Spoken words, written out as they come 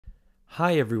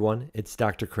Hi everyone, it's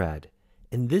Dr. Krad.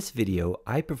 In this video,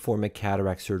 I perform a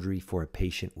cataract surgery for a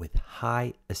patient with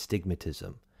high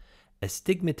astigmatism.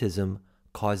 Astigmatism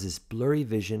causes blurry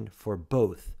vision for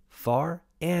both far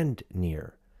and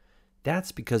near.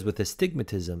 That's because with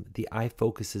astigmatism, the eye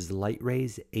focuses light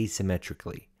rays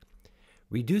asymmetrically.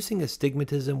 Reducing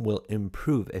astigmatism will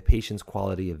improve a patient's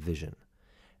quality of vision.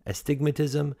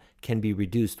 Astigmatism can be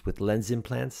reduced with lens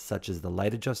implants such as the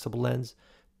light adjustable lens,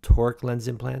 toric lens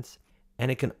implants, and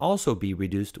it can also be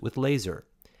reduced with laser.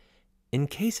 In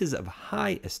cases of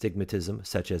high astigmatism,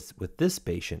 such as with this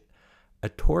patient, a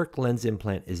toric lens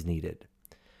implant is needed.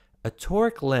 A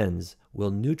toric lens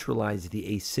will neutralize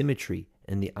the asymmetry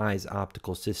in the eye's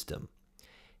optical system.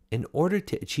 In order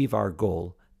to achieve our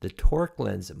goal, the toric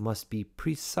lens must be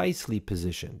precisely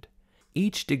positioned.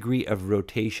 Each degree of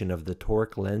rotation of the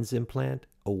toric lens implant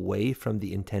away from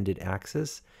the intended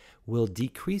axis will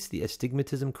decrease the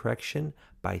astigmatism correction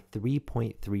by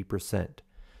 3.3%.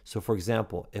 So for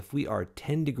example, if we are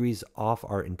 10 degrees off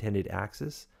our intended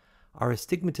axis, our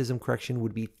astigmatism correction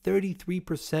would be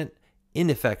 33%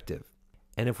 ineffective.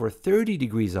 And if we're 30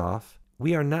 degrees off,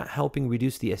 we are not helping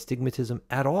reduce the astigmatism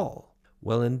at all.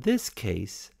 Well, in this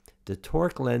case, the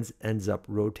toric lens ends up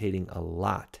rotating a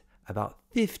lot, about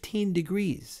 15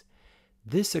 degrees.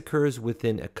 This occurs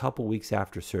within a couple weeks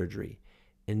after surgery.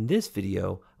 In this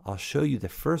video, I'll show you the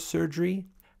first surgery,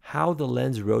 how the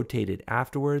lens rotated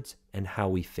afterwards, and how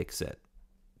we fix it.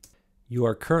 You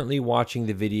are currently watching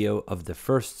the video of the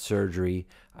first surgery.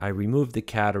 I removed the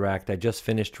cataract. I just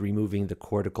finished removing the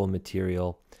cortical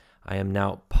material. I am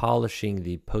now polishing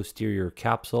the posterior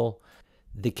capsule.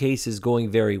 The case is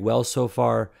going very well so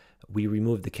far. We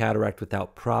removed the cataract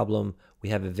without problem. We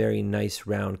have a very nice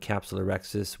round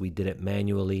capsulorhexis. We did it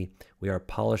manually. We are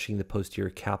polishing the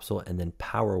posterior capsule and then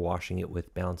power washing it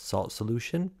with bound salt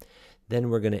solution. Then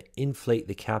we're going to inflate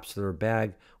the capsular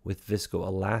bag with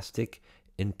viscoelastic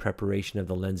in preparation of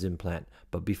the lens implant.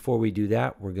 But before we do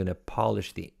that, we're going to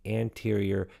polish the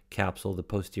anterior capsule, the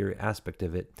posterior aspect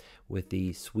of it, with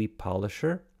the sweep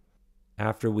polisher.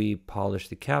 After we polish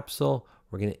the capsule,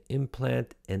 we're going to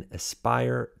implant an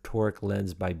Aspire toric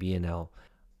lens by B&L.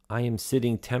 I am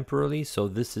sitting temporarily, so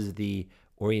this is the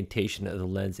orientation of the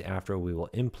lens after we will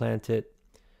implant it.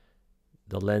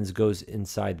 The lens goes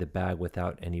inside the bag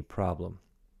without any problem.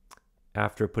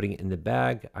 After putting it in the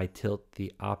bag, I tilt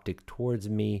the optic towards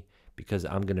me because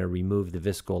I'm going to remove the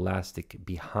viscoelastic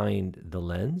behind the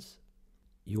lens.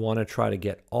 You want to try to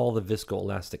get all the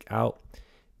viscoelastic out,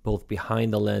 both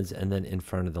behind the lens and then in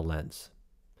front of the lens.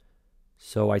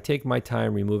 So I take my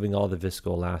time removing all the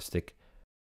viscoelastic.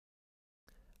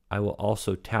 I will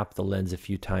also tap the lens a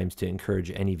few times to encourage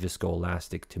any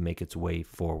viscoelastic to make its way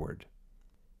forward.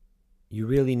 You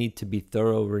really need to be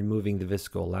thorough removing the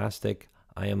viscoelastic.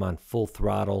 I am on full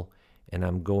throttle and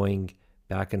I'm going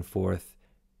back and forth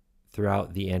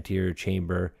throughout the anterior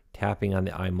chamber, tapping on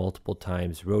the eye multiple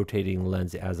times, rotating the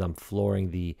lens as I'm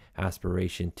flooring the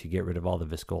aspiration to get rid of all the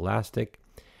viscoelastic.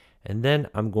 And then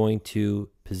I'm going to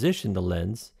position the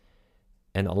lens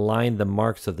and align the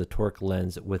marks of the toric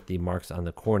lens with the marks on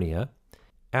the cornea.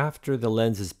 After the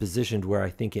lens is positioned where I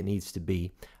think it needs to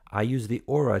be, I use the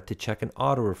aura to check an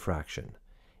autorefraction.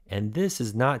 And this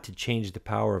is not to change the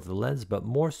power of the lens, but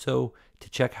more so to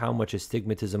check how much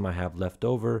astigmatism I have left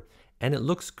over. And it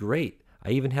looks great.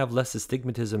 I even have less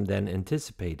astigmatism than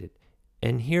anticipated.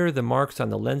 And here the marks on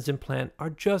the lens implant are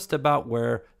just about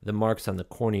where the marks on the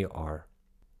cornea are.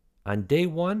 On day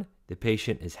one, the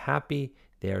patient is happy.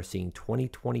 They are seeing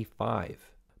 20/25.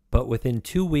 But within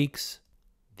 2 weeks,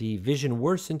 the vision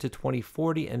worsened to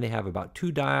 20/40 and they have about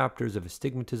 2 diopters of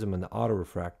astigmatism on the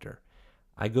autorefractor.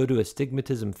 I go to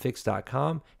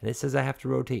astigmatismfix.com and it says I have to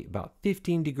rotate about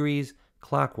 15 degrees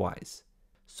clockwise.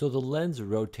 So the lens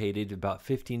rotated about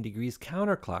 15 degrees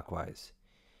counterclockwise.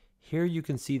 Here you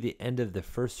can see the end of the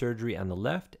first surgery on the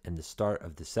left and the start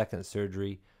of the second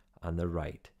surgery on the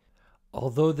right.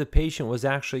 Although the patient was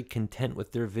actually content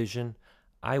with their vision,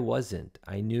 I wasn't.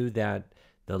 I knew that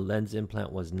the lens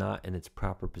implant was not in its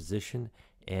proper position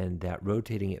and that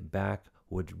rotating it back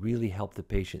would really help the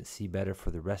patient see better for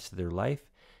the rest of their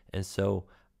life. And so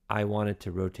I wanted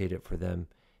to rotate it for them.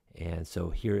 And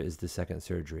so here is the second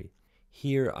surgery.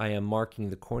 Here I am marking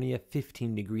the cornea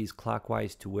 15 degrees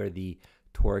clockwise to where the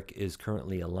toric is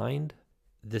currently aligned.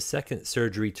 The second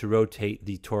surgery to rotate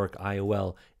the toric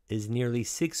IOL is nearly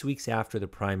 6 weeks after the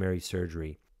primary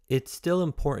surgery. It's still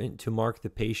important to mark the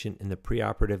patient in the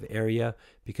preoperative area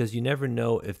because you never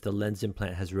know if the lens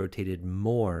implant has rotated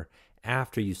more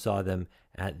after you saw them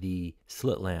at the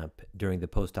slit lamp during the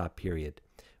post-op period.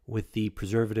 With the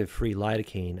preservative-free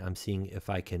lidocaine, I'm seeing if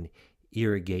I can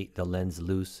irrigate the lens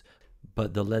loose,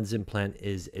 but the lens implant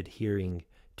is adhering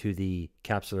to the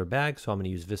capsular bag, so I'm going to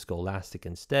use viscoelastic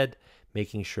instead,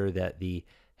 making sure that the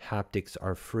haptics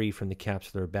are free from the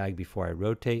capsular bag before I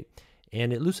rotate.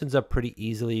 And it loosens up pretty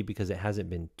easily because it hasn't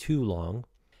been too long.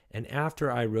 And after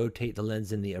I rotate the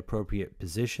lens in the appropriate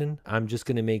position, I'm just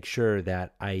going to make sure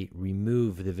that I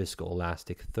remove the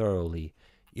viscoelastic thoroughly.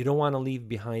 You don't want to leave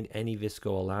behind any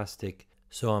viscoelastic,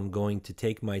 so I'm going to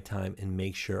take my time and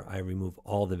make sure I remove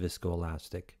all the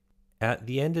viscoelastic. At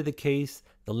the end of the case,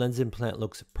 the lens implant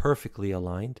looks perfectly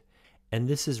aligned, and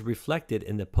this is reflected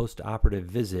in the post-operative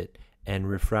visit and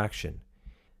refraction.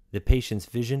 The patient's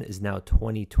vision is now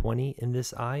 20/20 in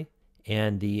this eye,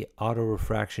 and the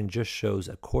autorefraction just shows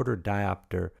a quarter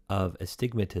diopter of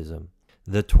astigmatism.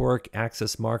 The toric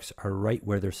axis marks are right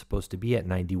where they're supposed to be at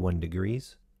 91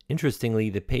 degrees. Interestingly,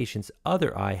 the patient's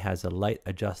other eye has a light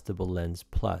adjustable lens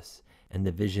plus, and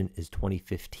the vision is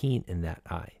 20/15 in that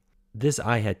eye. This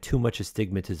eye had too much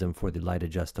astigmatism for the light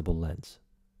adjustable lens.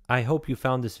 I hope you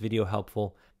found this video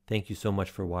helpful. Thank you so much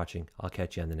for watching. I'll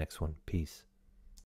catch you on the next one. Peace.